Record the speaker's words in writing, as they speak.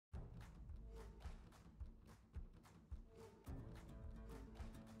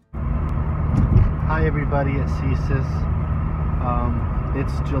Hi everybody at CCIS.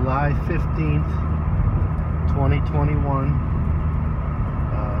 It's July 15th, 2021.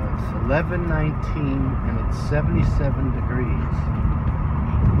 It's 11:19 and it's 77 degrees.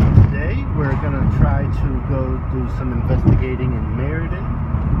 Today we're going to try to go do some investigating in Meriden.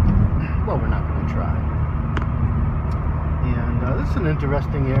 Well, we're not going to try. And this is an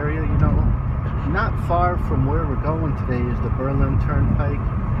interesting area, you know. Not far from where we're going today is the Meriden Turnpike.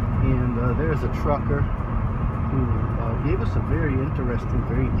 And there's a trucker who gave us a very interesting,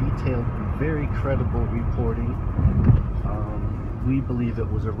 very detailed, very credible reporting. We believe it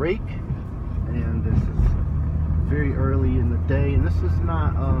was a rake, and this is very early in the day. And this is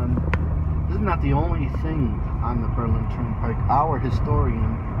not the only thing on the Meriden Turnpike. Our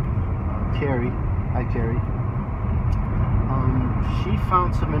historian, Carrie, hi Carrie, she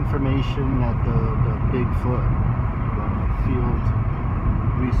found some information that the Bigfoot Field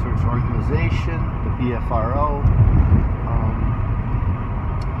Research Organization, the BFRO,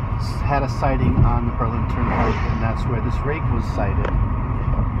 had a sighting on the Meriden Turnpike, and that's where this rake was sighted.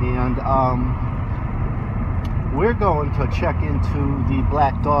 And we're going to check into the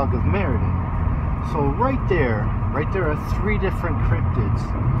Black Dog of Meriden. So right there are 3 different cryptids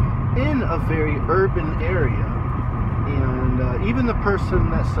in a very urban area. And even the person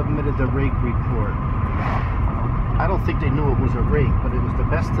that submitted the rake report, I don't think they knew it was a rake, but it was the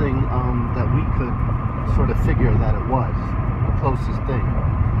best thing that we could sort of figure that it was, the closest thing.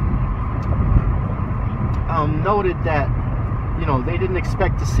 Noted that, you know, they didn't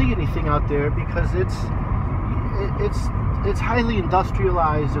expect to see anything out there because it's highly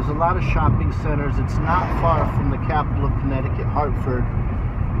industrialized. There's a lot of shopping centers. It's not far from the capital of Connecticut, Hartford.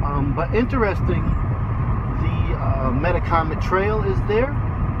 But interesting, the Metacomet Trail is there,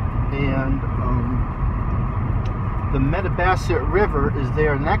 and the Metabasset River is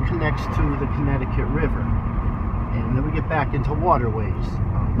there, and that connects to the Connecticut River. And then we get back into waterways.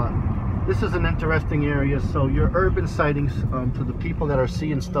 But this is an interesting area. So your urban sightings, to the people that are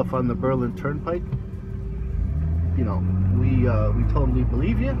seeing stuff on the Meriden Turnpike, you know, we totally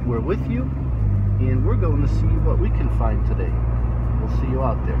believe you. We're with you, and we're going to see what we can find today. We'll see you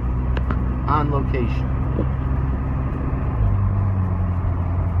out there on location.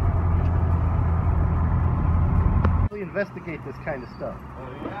 Investigate this kind of stuff. Oh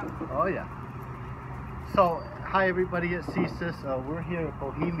yeah? Oh yeah. So, hi everybody at CCIS. We're here at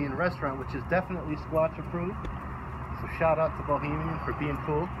Bohemian Restaurant, which is definitely squatch approved. So shout out to Bohemian for being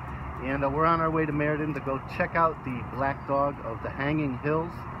cool. And we're on our way to Meriden to go check out the Black Dog of the Hanging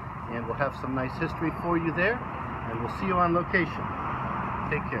Hills. And we'll have some nice history for you there. And we'll see you on location.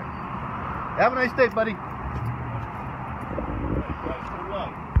 Take care. Have a nice day, buddy.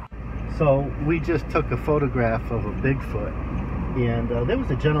 So we just took a photograph of a Bigfoot, and there was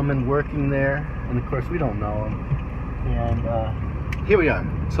a gentleman working there, and of course we don't know him. And here we are.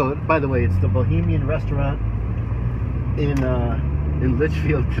 So by the way, it's the Bohemian Restaurant in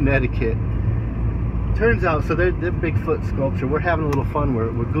Litchfield, Connecticut. Turns out, so they're Bigfoot sculpture. We're having a little fun.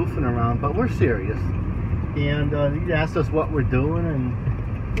 We're goofing around, but we're serious. And he asked us what we're doing, and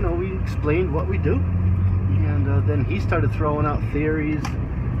you know, we explained what we do. And then he started throwing out theories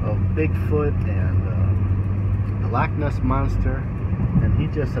of Bigfoot and the Loch Ness Monster, and he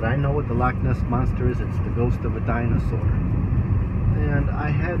just said, I know what the Loch Ness Monster is. It's the ghost of a dinosaur. And I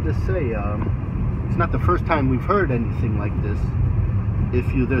had to say, it's not the first time we've heard anything like this.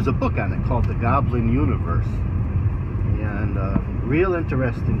 There's a book on it called The Goblin Universe, and real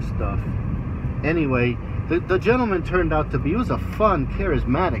interesting stuff. Anyway, the gentleman turned out to be, he was a fun,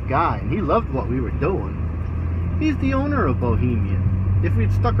 charismatic guy, and he loved what we were doing. He's the owner of Bohemian. If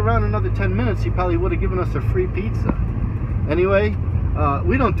we'd stuck around another 10 minutes, he probably would have given us a free pizza. Anyway,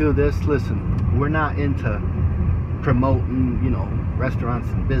 we don't do this. Listen, we're not into promoting, you know, restaurants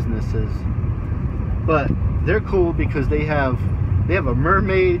and businesses. But they're cool because they have a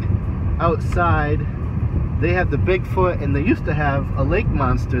mermaid outside. They have the Bigfoot, and they used to have a lake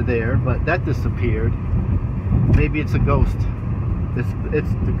monster there, but that disappeared. Maybe it's a ghost.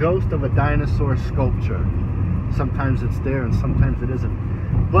 It's the ghost of a dinosaur sculpture. Sometimes it's there and sometimes it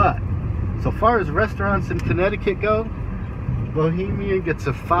isn't. But so far as restaurants in Connecticut go, Bohemian gets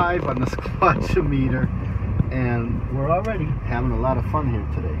a 5 on the squatchometer, and we're already having a lot of fun here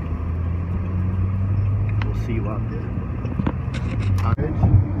today. We'll see you out there. Alright,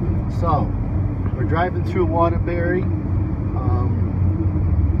 so we're driving through Waterbury,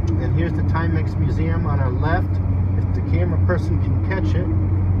 and here's the Timex Museum on our left. If the camera person can catch it,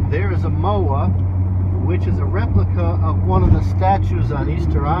 there is a moa, which is a replica of one of the statues on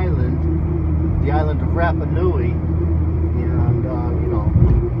Easter Island, the island of Rapa Nui. And, you know,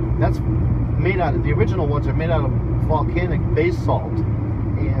 that's made out of, the original ones are made out of volcanic basalt,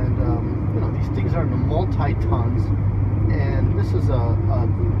 and you know, these things are in the multi-tons, and this is a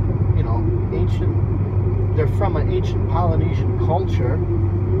you know, ancient, they're from an ancient Polynesian culture,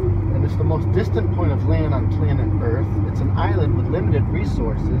 and it's the most distant point of land on planet Earth. It's an island with limited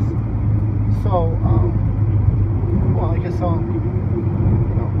resources, so well, I guess I'll,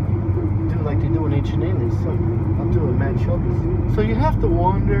 you know, do like they do in Ancient Aliens, so I'll do it, Matt Childress. So you have to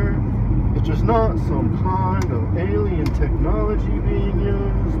wonder if there's not some kind of alien technology being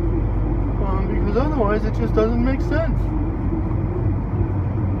used, because otherwise it just doesn't make sense.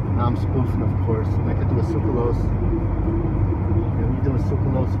 Now I'm spoofing, of course, and I could do a sucralose. Let me do a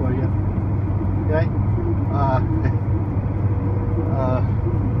sucralose for you. Okay?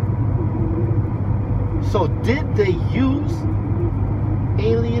 So did they use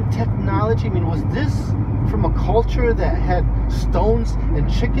alien technology? I mean, was this from a culture that had stones and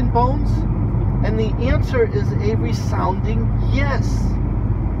chicken bones? And the answer is a resounding yes.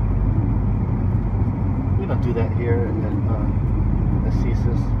 We don't do that here at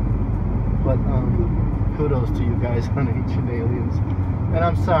CCIS, but kudos to you guys on Ancient Aliens. And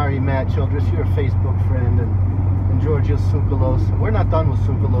I'm sorry, Matt Childress, you're a Facebook friend, and Georgia's Sukalos. We're not done with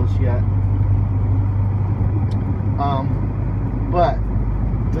Sukalos yet. But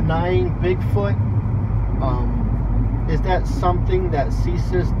denying Bigfoot, is that something that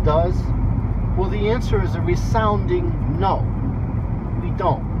CCIS does? Well, the answer is a resounding no. We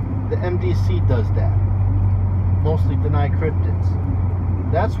don't. The MDC does that. Mostly deny cryptids.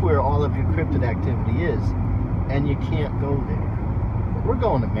 That's where all of your cryptid activity is, and you can't go there. But we're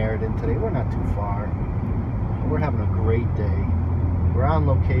going to Meriden today. We're not too far. We're having a great day. We're on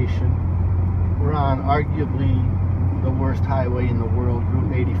location. We're on arguably the worst highway in the world,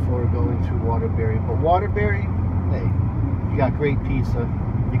 Route 84, going through Waterbury. But Waterbury, hey, you got great pizza.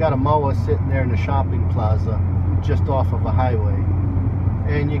 You got a MOA sitting there in the shopping plaza, just off of a highway,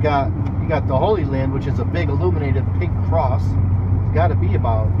 and you got the Holy Land, which is a big illuminated pink cross. It's got to be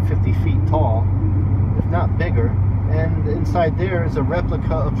about 50 feet tall, if not bigger. And inside there is a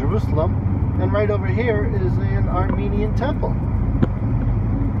replica of Jerusalem, and right over here is an Armenian temple.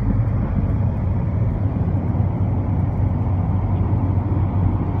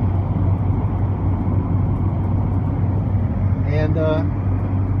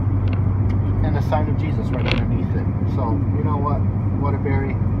 And a sign of Jesus right underneath it. So, you know what,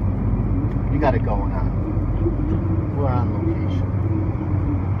 Waterbury, you got it going on. We're on location.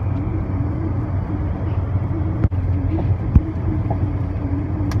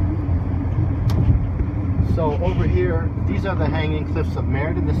 So over here, these are the hanging cliffs of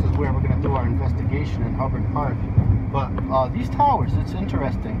Meriden. This is where we're going to do our investigation in Hubbard Park. But these towers, it's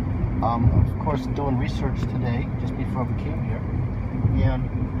interesting. Of course, doing research today, just before we came here, and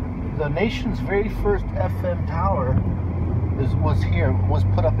the nation's very first FM tower was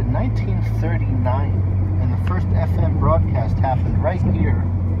put up in 1939, and the first FM broadcast happened right here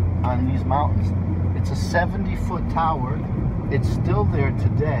on these mountains. It's a 70-foot tower. It's still there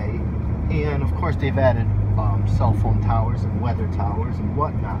today, and of course they've added cell phone towers and weather towers and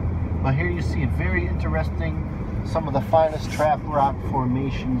whatnot. But here you see a very interesting, some of the finest trap rock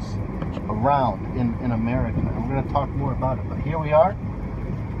formations around in America. And we're going to talk more about it, but here we are,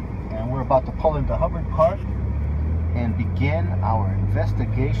 and we're about to pull into Hubbard Park and begin our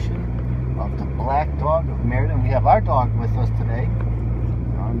investigation of the black dog of Meriden. We have our dog with us today,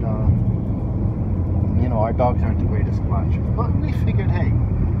 and you know, our dogs aren't the greatest watchers, but we figured, hey,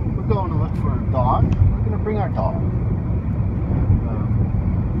 we're going to look for a dog. We're going to bring our dog.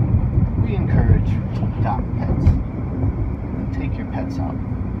 We encourage dog pets. Take your pets out.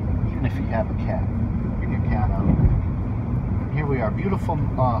 Even if you have a cat, bring your cat out. Here we are, beautiful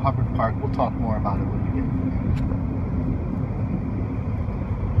Hubbard Park. We'll talk more about it when we get there.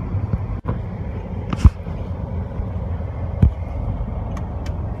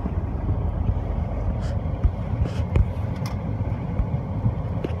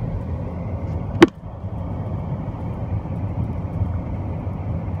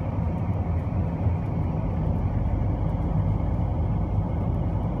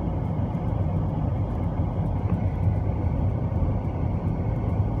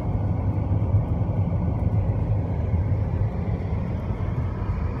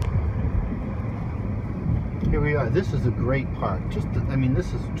 Here we are. This is a great park. I mean,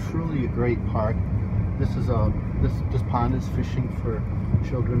 this is truly a great park. This is this pond is fishing for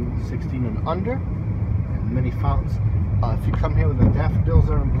children 16 and under, and many fountains. If you come here when the daffodils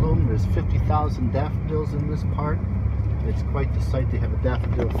are in bloom, there's 50,000 daffodils in this park. It's quite the sight. They have a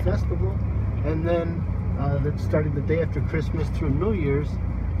daffodil festival, and then that's starting the day after Christmas through New Year's.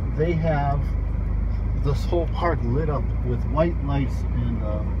 they have this whole park lit up with white lights and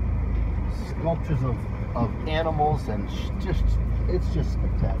sculptures of animals, and it's just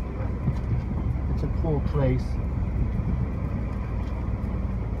spectacular. It's a cool place.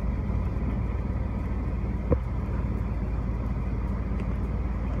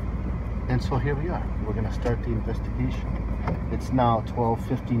 And so here we are. We're going to start the investigation. It's now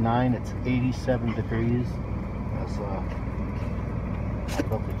 12:59. It's 87 degrees. As I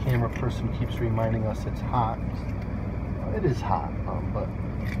love the camera person keeps reminding us it's hot. It is hot, but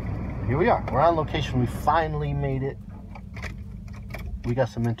here we are. We're on location. We finally made it. We got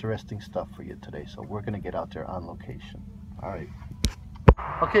some interesting stuff for you today, so we're going to get out there on location. All right.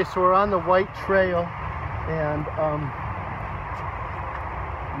 Okay, so we're on the White Trail, and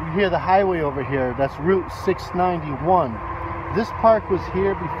you hear the highway over here. That's Route 691. This park was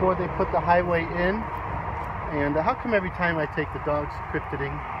here before they put the highway in. And how come every time I take the dogs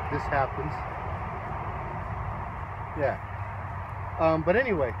cryptiding, this happens? Yeah. But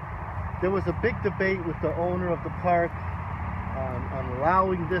anyway, there was a big debate with the owner of the park on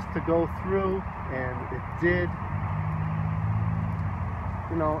allowing this to go through, and it did.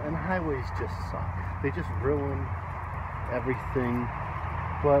 You know, and highways just suck. They just ruin everything.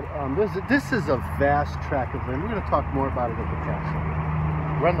 But this is a vast tract of land. We're going to talk more about it at the castle.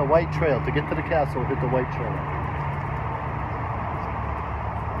 We're on the White Trail. To get to the castle, hit the White Trail.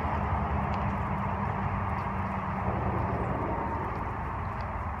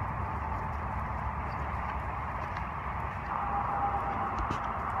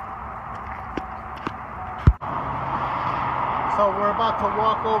 So we're about to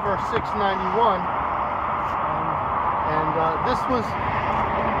walk over 691. And this was...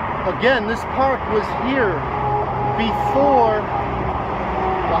 Again, this park was here before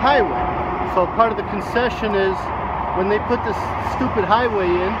the highway. So part of the concession is when they put this stupid highway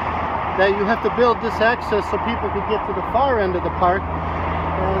in, that you have to build this access so people could get to the far end of the park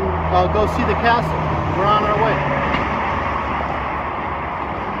and go see the castle. We're on our way.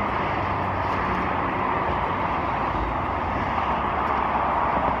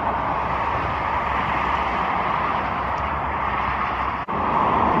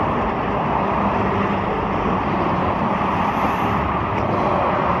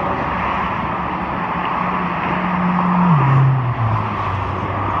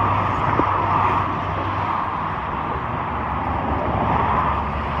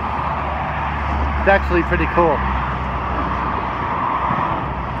 It's actually pretty cool.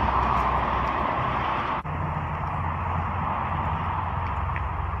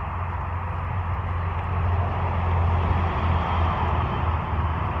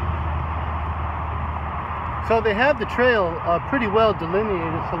 So they have the trail pretty well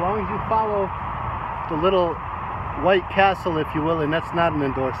delineated, so long as you follow the little white castle, if you will, and that's not an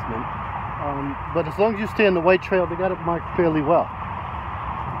endorsement. But as long as you stay on the White Trail, they got it marked fairly well.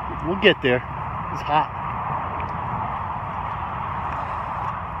 We'll get there. It's hot.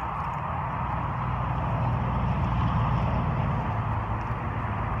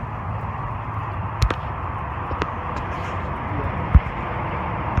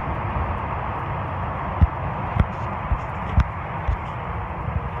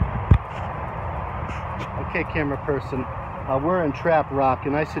 Okay, camera person, we're in Trap Rock,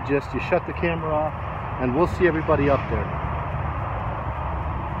 and I suggest you shut the camera off, and we'll see everybody up there.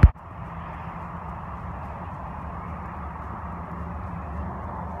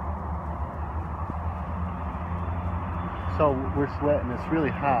 So we're sweating, it's really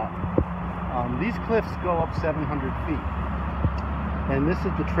hot. These cliffs go up 700 feet. And this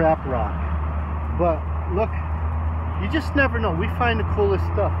is the Trap Rock. But look, you just never know. We find the coolest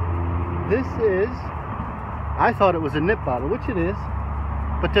stuff. This is, I thought it was a nip bottle, which it is.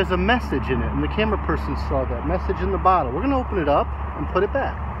 But there's a message in it, and the camera person saw that message in the bottle. We're going to open it up and put it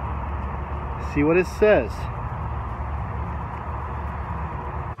back. See what it says.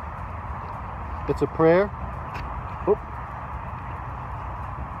 It's a prayer. Oop.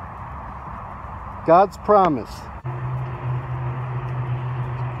 God's promise.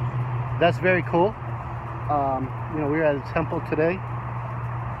 That's very cool. You know, we were at a temple today,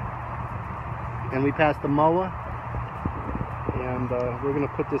 and we passed the moa, and we're gonna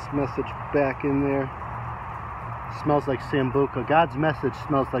put this message back in there. Smells like sambuca. God's message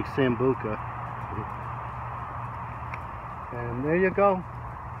smells like sambuca. And there you go,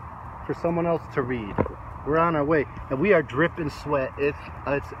 for someone else to read. We're on our way, and we are dripping sweat. It's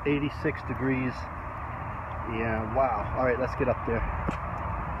 86 degrees. Yeah, wow. All right, let's get up there.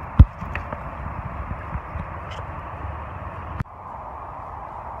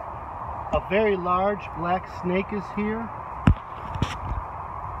 A very large black snake is here.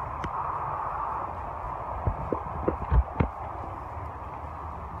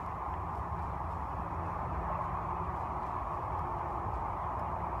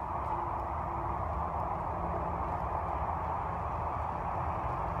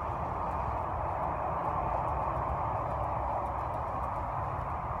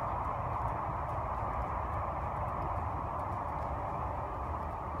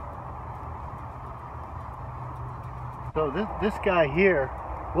 So this guy here,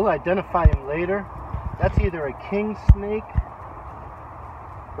 we'll identify him later. That's either a king snake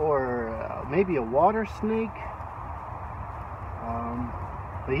or maybe a water snake.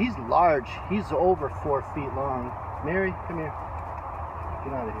 But he's large. He's over 4 feet long. Mary, come here.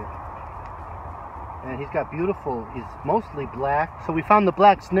 Get out of here. And he's got beautiful, he's mostly black. So we found the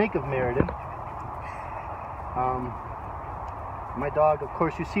black snake of Meriden. My dog, of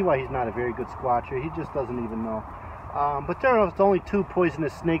course, you see why he's not a very good squatcher. He just doesn't even know. But there are only 2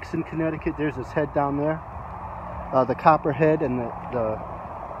 poisonous snakes in Connecticut. There's his head down there. The copperhead and the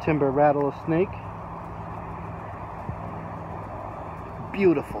timber rattlesnake.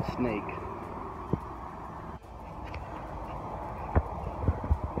 Beautiful snake.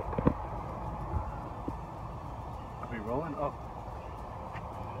 Are we rolling? Oh.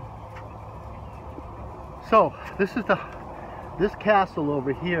 So this castle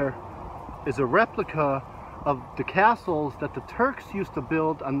over here is a replica of the castles that the Turks used to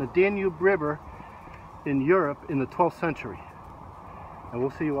build on the Danube River in Europe in the 12th century. And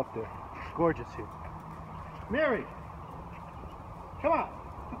we'll see you up there. It's gorgeous here. Mary! Come on!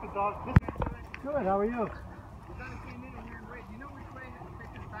 Stupid dog. Good, how are you?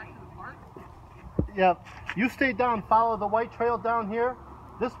 Yeah, you stay down, follow the white trail down here.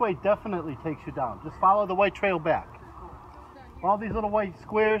 This way definitely takes you down. Just follow the white trail back. All these little white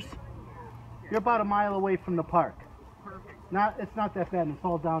squares. You're about a mile away from the park. Perfect. It's not that bad. It's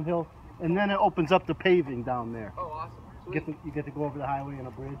all downhill, and then it opens up the paving down there. Oh, awesome. You get to go over the highway and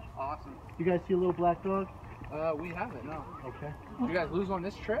a bridge. Awesome. You guys see a little black dog? We haven't. No. Okay. Did you guys lose on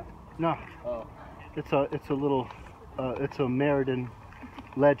this trip? No. Oh. It's a little it's a Meriden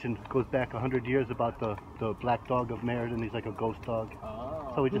legend. It goes back 100 years about the black dog of Meriden. He's like a ghost dog.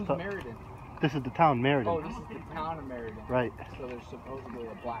 Oh. So we Who's just Meriden? This is the town Meriden. Oh, this is the town of Meriden. Right. So there's supposedly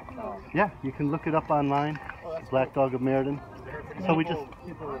a black dog. Yeah, you can look it up online. Oh, that's Black dog of Meriden. So we just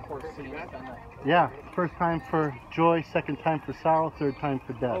people report seeing it. yeah, first time for joy, second time for sorrow, third time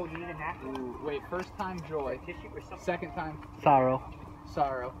for death. Oh, you need a napkin. Ooh, wait, first time joy, second time Sorrow,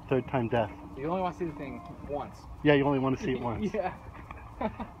 sorrow. third time death. You only want to see the thing once. Yeah, you only want to see it once. Yeah.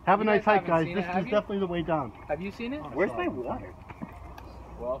 Have a You nice guys hike, guys. haven't seen This it, is have you? definitely the way down. Have you seen it? Where's my water?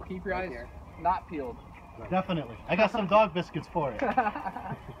 Well, keep your eyes not peeled. Definitely. I got some dog biscuits for it.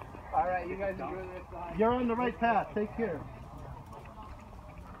 All right, you guys enjoy the rest of the hike. You're on the right path. Take care.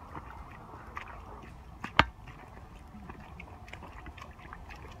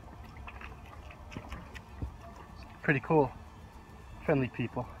 Pretty cool. Friendly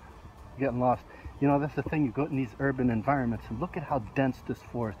people. Getting lost. You know, that's the thing. You go in these urban environments and look at how dense this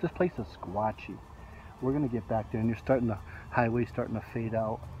forest. This place is squatchy. We're gonna get back there, and the highway starting to fade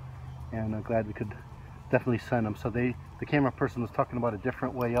out. And I'm glad we could definitely send them. So the camera person was talking about a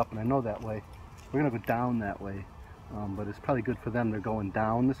different way up, and I know that way. We're gonna go down that way, but it's probably good for them. They're going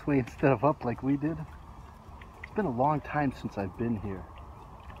down this way instead of up like we did. It's been a long time since I've been here.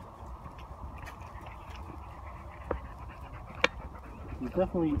 We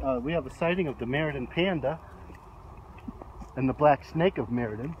definitely we have a sighting of the Meriden panda and the black snake of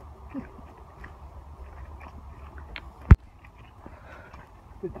Meriden.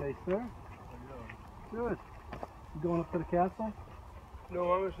 Good day, sir. Good. You going up to the castle?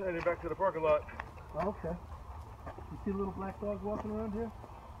 No, I'm just heading back to the parking lot. Oh, okay. You see a little black dog walking around here?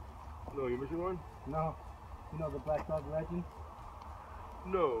 No, you missing one? No. You know the black dog legend?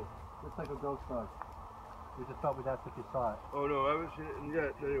 No. It's like a ghost dog. We just thought we'd ask if you saw it. Oh no, I haven't seen it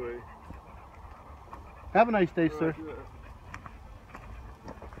yet. Anyway. Have a nice day, sir. Yeah.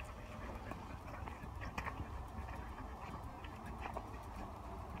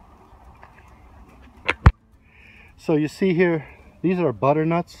 So you see here, these are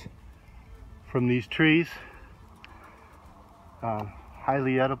butternuts from these trees.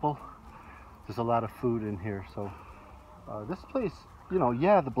 Highly edible. There's a lot of food in here. So this place, you know,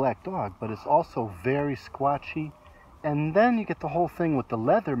 yeah, the black dog, but it's also very squatchy. And then you get the whole thing with the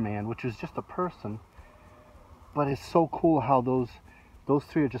leather man, which is just a person. But it's so cool how those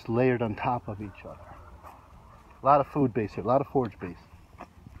three are just layered on top of each other. A lot of food base here, a lot of forage base.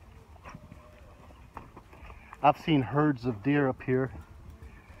 I've seen herds of deer up here.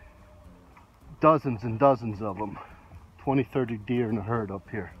 Dozens and dozens of them. 20, 30 deer in a herd up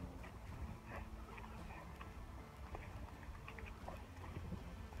here.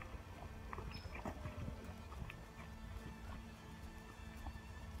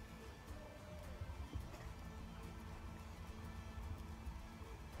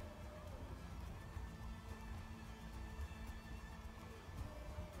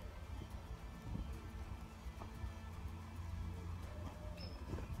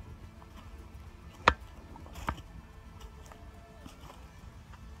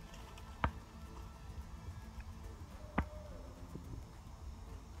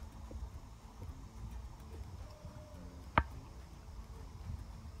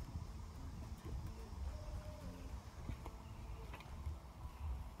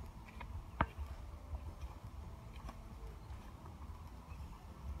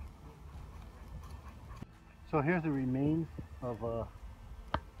 So here's the remains of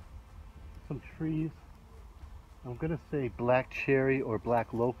some trees. I'm gonna say black cherry or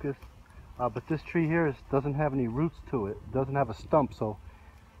black locust, but this tree here doesn't have any roots to it. It doesn't have a stump, so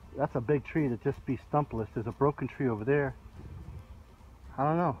that's a big tree to just be stumpless. There's a broken tree over there. I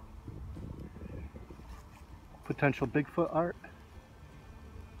don't know. Potential Bigfoot art?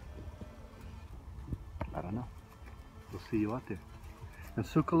 I don't know. We'll see you out there. And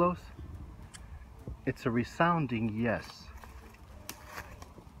Sukalos? It's a resounding yes.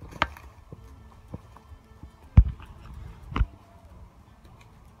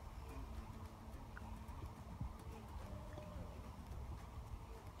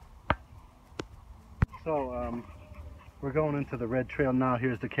 So we're going into the red trail now.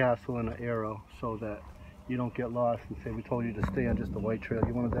 Here's the castle and an arrow so that you don't get lost and say we told you to stay on just the white trail.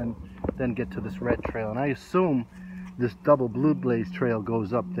 You want to then get to this red trail. And I assume this double blue blaze trail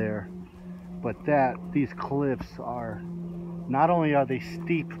goes up there. But these cliffs are, not only are they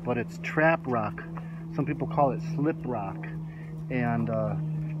steep, but it's trap rock. Some people call it slip rock. And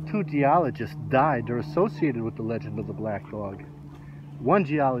 2 geologists died. They're associated with the legend of the black dog. One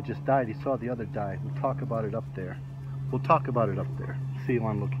geologist died, he saw the other die. We'll talk about it up there. We'll talk about it up there. See you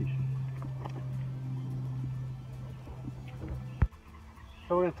on location.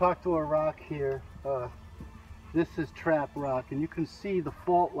 So we're going to talk to a rock here. This is trap rock, and you can see the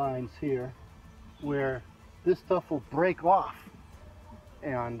fault lines here where this stuff will break off.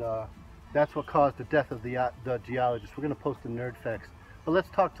 And that's what caused the death of the geologist. We're going to post the nerd facts. But let's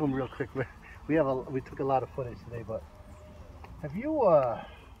talk to him real quick. We took a lot of footage today, but have you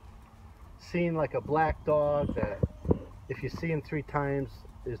seen like a black dog that if you see him 3 times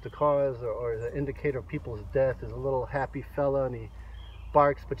is the cause or the indicator of people's death? Is a little happy fella and he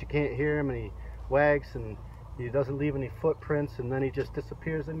barks but you can't hear him, and he wags and he doesn't leave any footprints, and then he just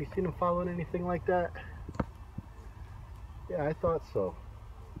disappears? Have you seen him following anything like that? Yeah, I thought so.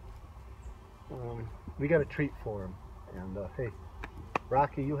 We got a treat for him, and hey,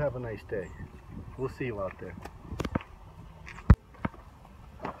 Rocky, you have a nice day. We'll see you out there.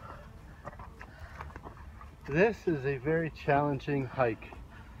 This is a very challenging hike.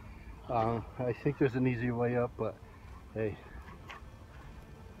 I think there's an easier way up, but hey,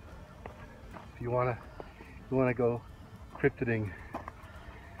 if you wanna go cryptiding,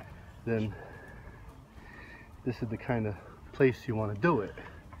 then this is the kind of place you want to do it,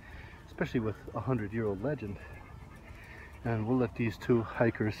 especially with a 100-year-old legend. And we'll let these 2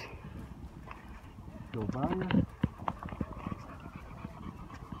 hikers go by.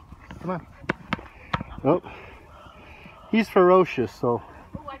 Come on. Oh, he's ferocious, so.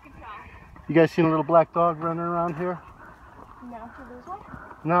 Oh, I can tell. You guys seen a little black dog running around here? No, so there's one?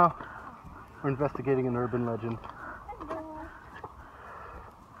 No. We're investigating an urban legend. Hello.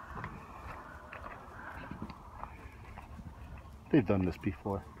 They've done this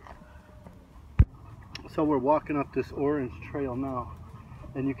before. So we're walking up this orange trail now,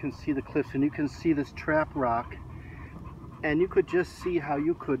 and you can see the cliffs, and you can see this trap rock, and you could just see how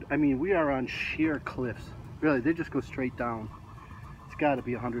you could, I mean, we are on sheer cliffs. Really, they just go straight down. It's got to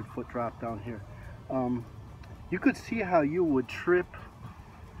be a 100-foot drop down here. You could see how you would trip.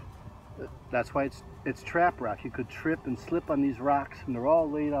 That's why it's trap rock. You could trip and slip on these rocks, and they're all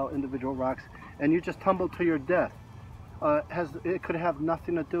laid out individual rocks, and you just tumble to your death. It could have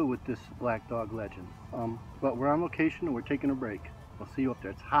nothing to do with this black dog legend. But we're on location and we're taking a break. We'll see you up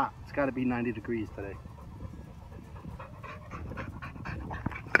there. It's hot. It's got to be 90 degrees today.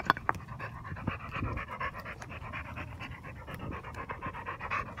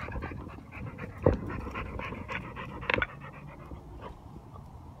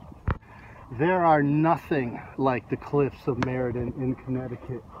 There are nothing like the cliffs of Meriden in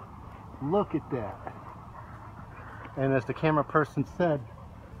Connecticut. Look at that. And as the camera person said,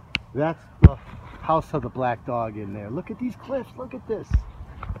 that's the house of the black dog in there. Look at these cliffs. Look at this.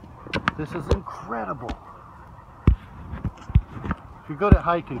 This is incredible. If you're good at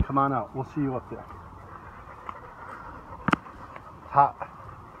hiking, come on out. We'll see you up there. It's hot.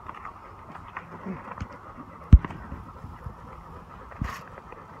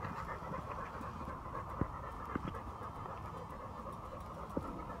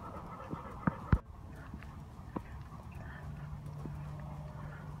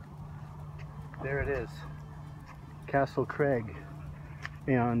 There it is, Castle Craig,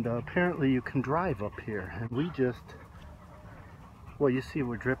 and apparently you can drive up here, and we just, well, you see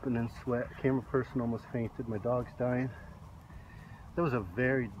we're dripping in sweat. Camera person almost fainted. My dog's dying. That was a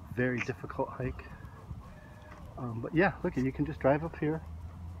very, very difficult hike, but yeah, look, you can just drive up here.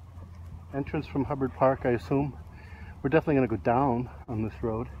 Entrance from Hubbard Park, I assume. We're definitely going to go down on this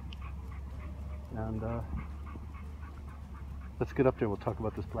road, and Let's get up there. We'll talk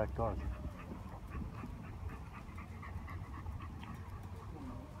about this black dog.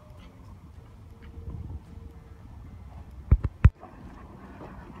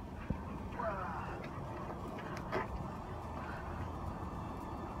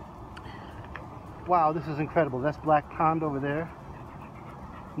 Wow, this is incredible. That's Black Pond over there.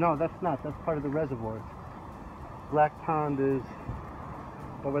 No, that's not. That's part of the reservoir. Black Pond is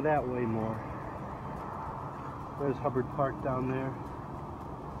over that way more. There's Hubbard Park down there.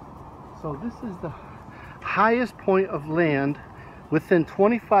 So this is the highest point of land within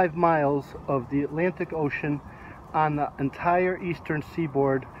 25 miles of the Atlantic Ocean on the entire eastern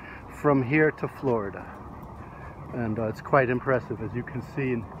seaboard from here to Florida. And it's quite impressive, as you can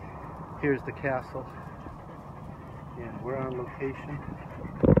see. And here's the castle. And we're on location.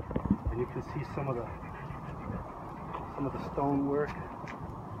 And you can see some of the stonework.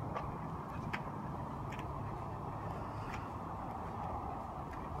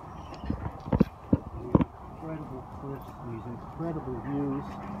 Incredible cliffs, these incredible views.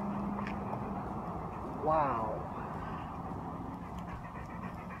 Wow.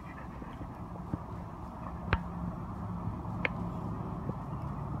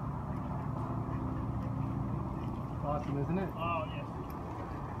 Awesome, isn't it? Oh,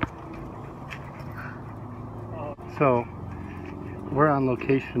 yes. So, we're on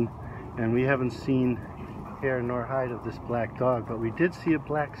location, and we haven't seen hair nor hide of this black dog, but we did see a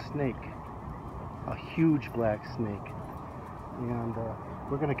black snake, a huge black snake. And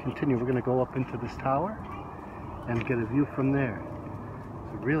we're going to continue. We're going to go up into this tower and get a view from there.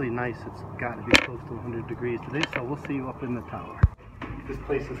 It's really nice. It's got to be close to 100 degrees today, so we'll see you up in the tower. This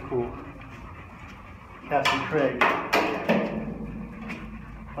place is cool. Castle Craig,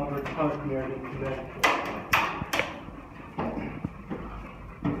 Hubbard Park, Meriden, Connecticut.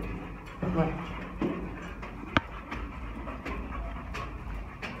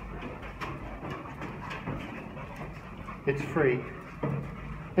 It's free,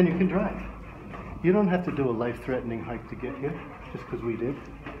 and you can drive. You don't have to do a life-threatening hike to get here, just because we did.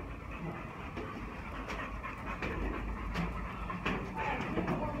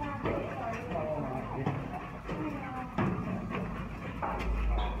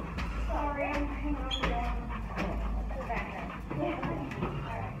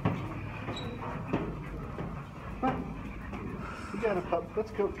 You got a pup.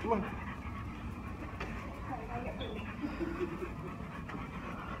 Let's go. Come on.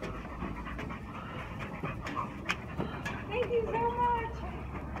 Thank you so much.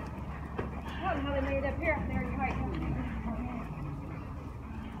 I don't know how they made it up here. There you are.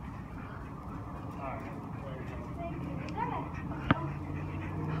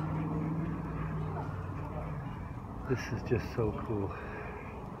 This is just so cool.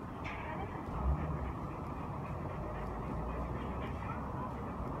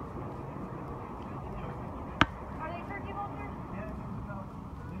 Are they turkey vultures?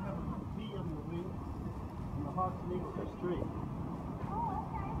 They have a V on the wing, and the hawks and eagles are straight. Oh,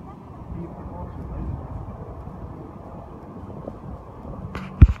 okay. V for vulture, right?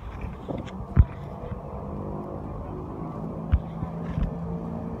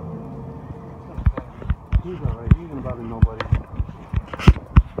 He's alright, he ain't bothering nobody.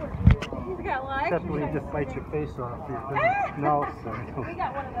 He's got life. Except when he just bites your face off. No, sorry. We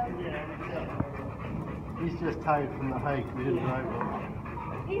got one of those. He's just tired from the hike. We didn't drive well.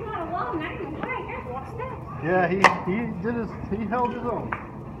 He's not alone. Not even high. There's a lot of steps. Yeah, he held his own.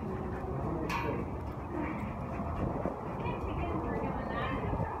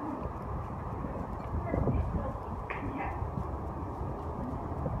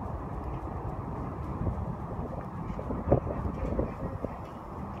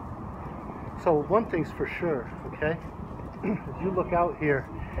 So one thing's for sure, okay? As you look out here,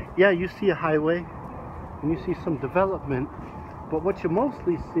 yeah, you see a highway and you see some development, but what you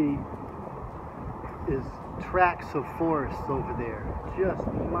mostly see is tracts of forests over there. Just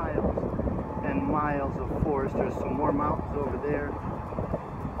miles and miles of forest. There's some more mountains over there.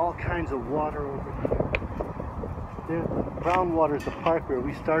 All kinds of water over here. Brownwater is the park where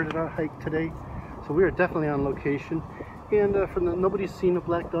we started our hike today. So we are definitely on location. And nobody's seen a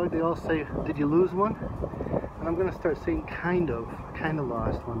black dog. They all say, did you lose one? And I'm gonna start saying kind of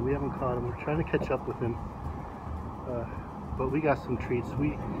lost one. We haven't caught him. We're trying to catch up with him. But we got some treats.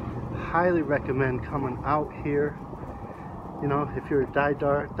 We highly recommend coming out here. You know, if you're a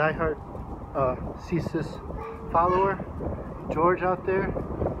diehard CCIS follower, George out there,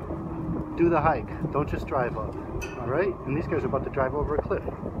 do the hike. Don't just drive up. All right? And these guys are about to drive over a cliff.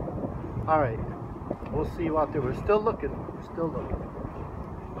 All right. We'll see you out there. We're still looking. We're still looking.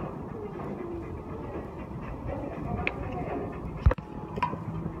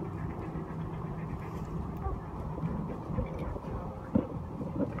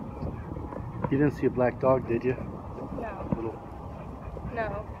 You didn't see a black dog, did you? No. Little,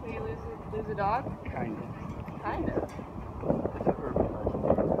 No. Will you lose a dog? kind of. Kind of. It's an urban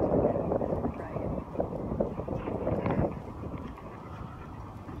legend. Right.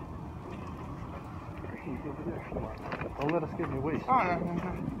 He's over there. Come on. Don't let us get in your way. Oh, no.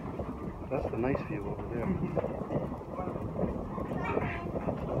 That's the nice view over there.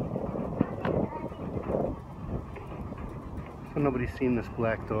 So nobody's seen this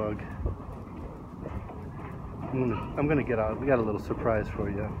black dog. I'm gonna get out. We got a little surprise for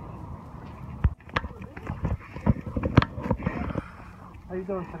you. How you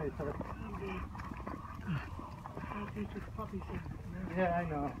doing today, sir? Yeah, I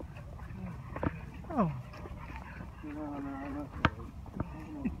know. Oh. No.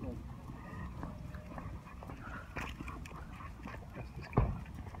 That's this guy.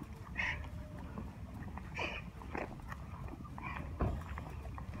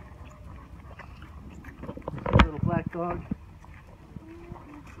 Little black dog.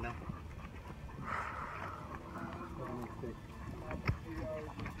 No.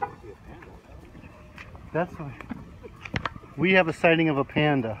 That's why. We have a sighting of a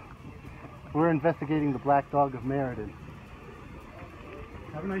panda. We're investigating the black dog of Meriden.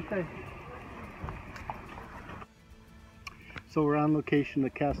 Have a nice day. So we're on location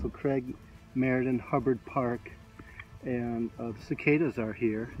at Castle Craig, Meriden, Hubbard Park, and the cicadas are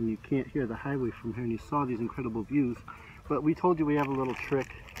here, and you can't hear the highway from here, and you saw these incredible views. But we told you we have a little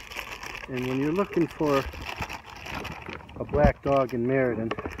trick, and when you're looking for a black dog in Meriden,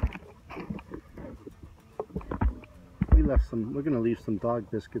 we're going to leave some dog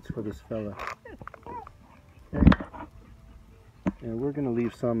biscuits for this fella. Okay? And we're going to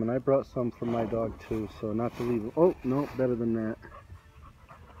leave some, and I brought some for my dog too, so not to leave. Oh, no, better than that.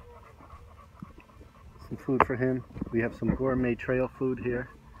 Some food for him. We have some gourmet trail food here.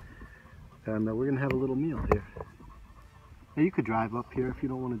 And we're going to have a little meal here. Now, you could drive up here if you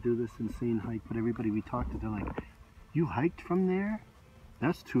don't want to do this insane hike, but everybody we talked to, they're like, you hiked from there?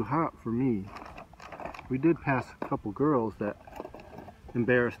 That's too hot for me. We did pass a couple girls that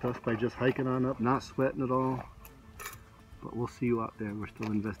embarrassed us by just hiking on up, not sweating at all. But we'll see you out there. We're still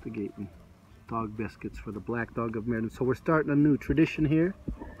investigating dog biscuits for the black dog of Meriden. So we're starting a new tradition here.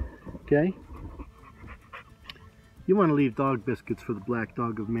 Okay? You want to leave dog biscuits for the black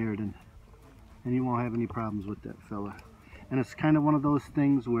dog of Meriden, and you won't have any problems with that fella. And it's kind of one of those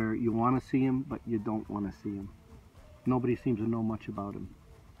things where you want to see him, but you don't want to see him. Nobody seems to know much about him.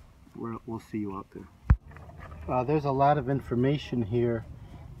 We'll see you out there. There's a lot of information here,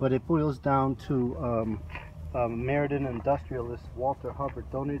 but it boils down to Meriden industrialist Walter Hubbard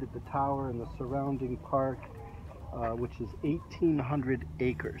donated the tower and the surrounding park, which is 1,800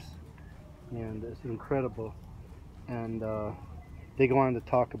 acres, and it's incredible. And they go on to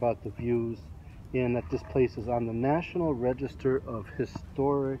talk about the views, and that this place is on the National Register of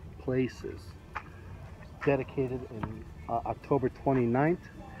Historic Places, dedicated in October 29th.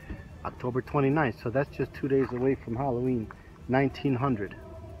 October 29th, so that's just 2 days away from Halloween, 1900.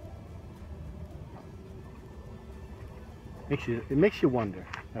 It makes you wonder.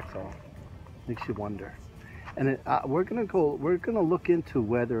 That's all. Makes you wonder. And we're gonna look into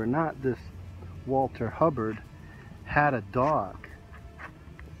whether or not this Walter Hubbard had a dog,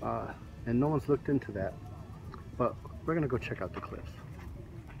 and no one's looked into that. But we're gonna go check out the cliffs.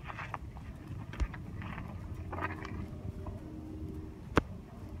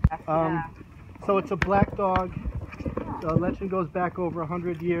 So it's a black dog. The legend goes back over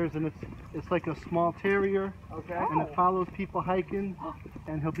 100 years, and it's like a small terrier. Okay. And it follows people hiking,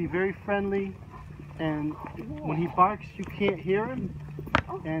 and he'll be very friendly. And when he barks, you can't hear him,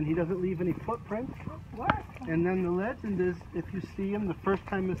 and he doesn't leave any footprints. And then the legend is, if you see him, the first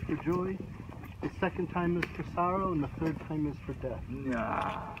time is for joy, the second time is for sorrow, and the third time is for death.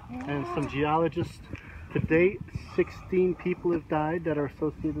 Nah. And some geologists, to date, 16 people have died that are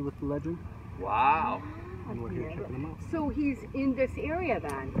associated with the legend. Wow. And we're here checking them out. So he's in this area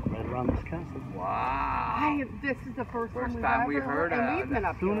then? Right around this castle. Wow. This is the first First time time we we've heard and of we've been As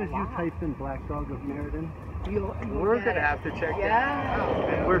up soon here as a you lot. type in Black Dog of Meriden, You'll We're get going to it. have to check Yeah. that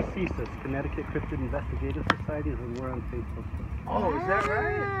out. we're CCIS, Connecticut Cryptid Investigative Societies, and we're on Facebook. Oh, is that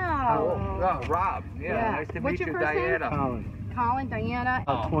right? Wow. Oh, Rob. Yeah, nice to What's meet your you, first name? Diana. Colin. Colin, Diana.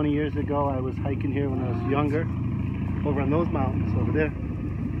 Oh. 20 years ago, I was hiking here when I was younger, over on those mountains over there,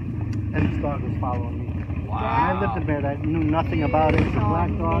 and this dog was following me. Wow. And I lived in Meriden. I knew nothing about it. It's a black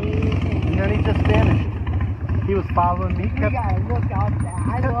dog. Amazing. And then he just vanished. He was following me. He You kept gotta look out there.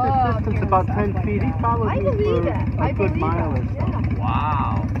 I kept love his distance hearing about stuff 10 like feet. He that. followed I me believe for it. a I good believe mile it. or so. Yeah.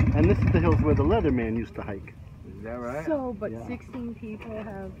 Wow. And this is the hills where the Leatherman used to hike. Is that right? So, but Yeah. 16 people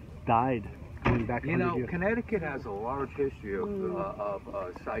have Died. going back 100 You know, years. Connecticut has a large history of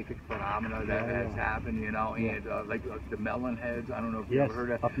psychic phenomena that has happened, you know, and like the melon heads, I don't know if you ever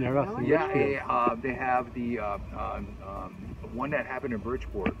heard of. Up near us. Yeah, they have the one that happened in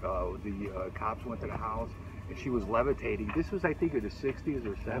Bridgeport. The cops went to the house and she was levitating. This was, I think, in the 60s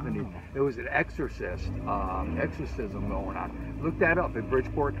or 70s. It was an exorcism going on. Look that up in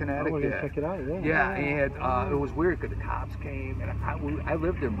Bridgeport, Connecticut. We're gonna check it out. Yeah, and it was weird because the cops came, and I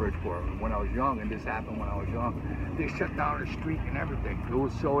lived in Bridgeport when I was young, and this happened when I was young. They shut down the street and everything. It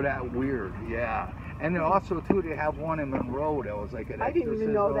was so that weird, yeah. And then also too, they have one in Monroe that was like an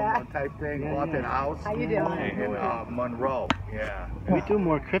exorcism type thing, haunted house. How you doing? In Monroe, yeah. We do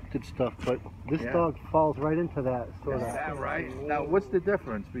more cryptid stuff, but this dog falls right into that sort of. Is that right? Now, what's the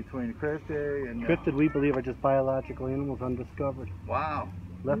difference between cryptid and Cryptid, we believe, are just biological animals undiscovered, Wow,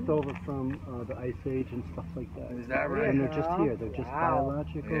 left over from the Ice Age and stuff like that. is that right? And they're just here. They're just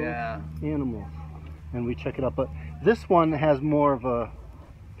biological Yeah. animals, and we check it out. But this one has more of a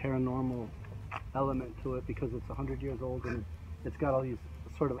paranormal element to it because it's 100 years old and it's got all these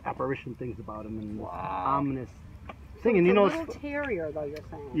sort of apparition things about him and this ominous thing. And you know, it's a little terrier, though, you're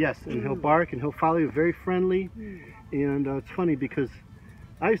saying. yes, and he'll bark and he'll follow you, very friendly. And it's funny because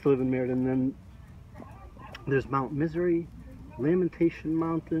I used to live in Meriden, and then there's Mount Misery, Lamentation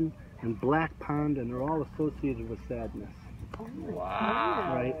Mountain, and Black Pond, and they're all associated with sadness.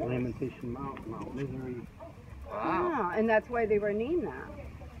 Wow. Right? Lamentation Mountain, Mount Misery. Wow. Yeah, and that's why they were named that.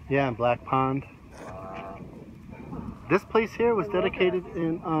 Yeah, and Black Pond. This place here was dedicated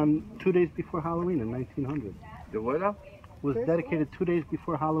in 2 days before Halloween in 1900. The what now? Was dedicated 2 days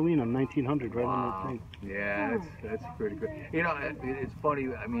before Halloween in 1900, right on the thing. Yeah, that's pretty good. You know, it's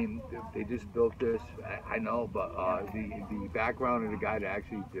funny. I mean, they just built this. I know, but the background of the guy that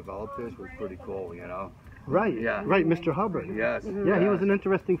actually developed this was pretty cool. You know. Right. Yeah. Right, Mr. Hubbard. Yes. Yeah, he was an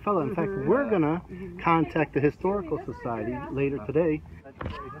interesting fellow. In fact, we're gonna contact the Historical Society later today.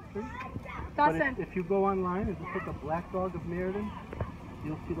 But if you go online and just look up Black Dog of Meriden,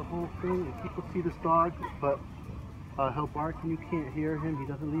 you'll see the whole thing. And people see this dog, but he'll bark and you can't hear him. He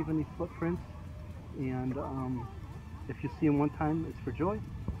doesn't leave any footprints. And if you see him one time, it's for joy.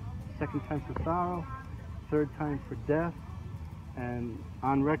 Second time for sorrow. Third time for death. And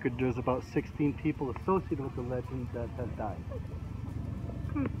on record, there's about 16 people associated with the legend that have died.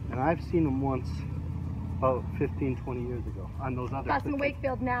 And I've seen him once, about 15, 20 years ago, on those other That's in cliffs.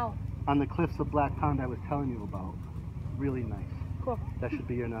 Wakefield now. On the cliffs of Black Pond I was telling you about. Really nice. Cool. That should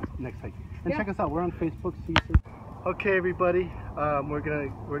be your next hike. And Yeah. check us out. We're on Facebook, CC. Okay, everybody. We're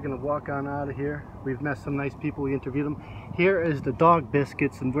gonna walk on out of here. We've met some nice people. We interviewed them. Here is the dog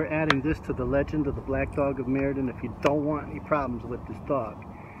biscuits, and we're adding this to the legend of the Black Dog of Meriden. If you don't want any problems with this dog,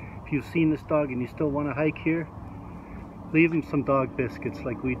 if you've seen this dog and you still want to hike here, leave him some dog biscuits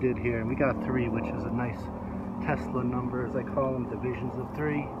like we did here. And we got 3, which is a nice Tesla number, as I call them, divisions of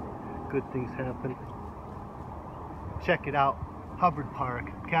 3. Good things happen. Check it out. Hubbard Park,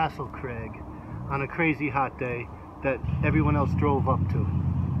 Castle Craig, on a crazy hot day that everyone else drove up to.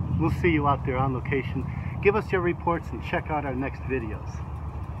 We'll see you out there on location. Give us your reports and check out our next videos.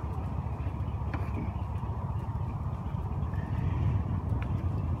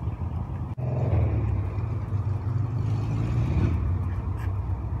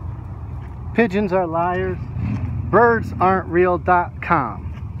 Pigeons are liars. BirdsAren'tReal.com.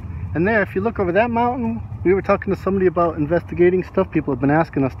 And there, if you look over that mountain, we were talking to somebody about investigating stuff. People have been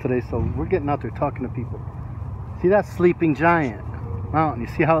asking us today, so we're getting out there talking to people. See that sleeping giant mountain? You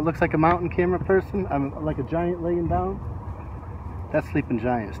see how it looks like a mountain camera person? Like a giant laying down? That's Sleeping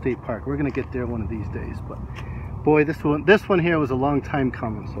Giant State Park. We're gonna get there one of these days, but boy, this one here was a long time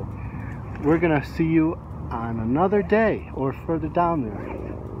coming. So we're gonna see you on another day or further down there.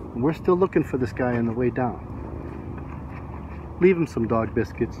 And we're still looking for this guy on the way down. Leave him some dog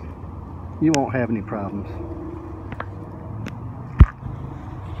biscuits. You won't have any problems.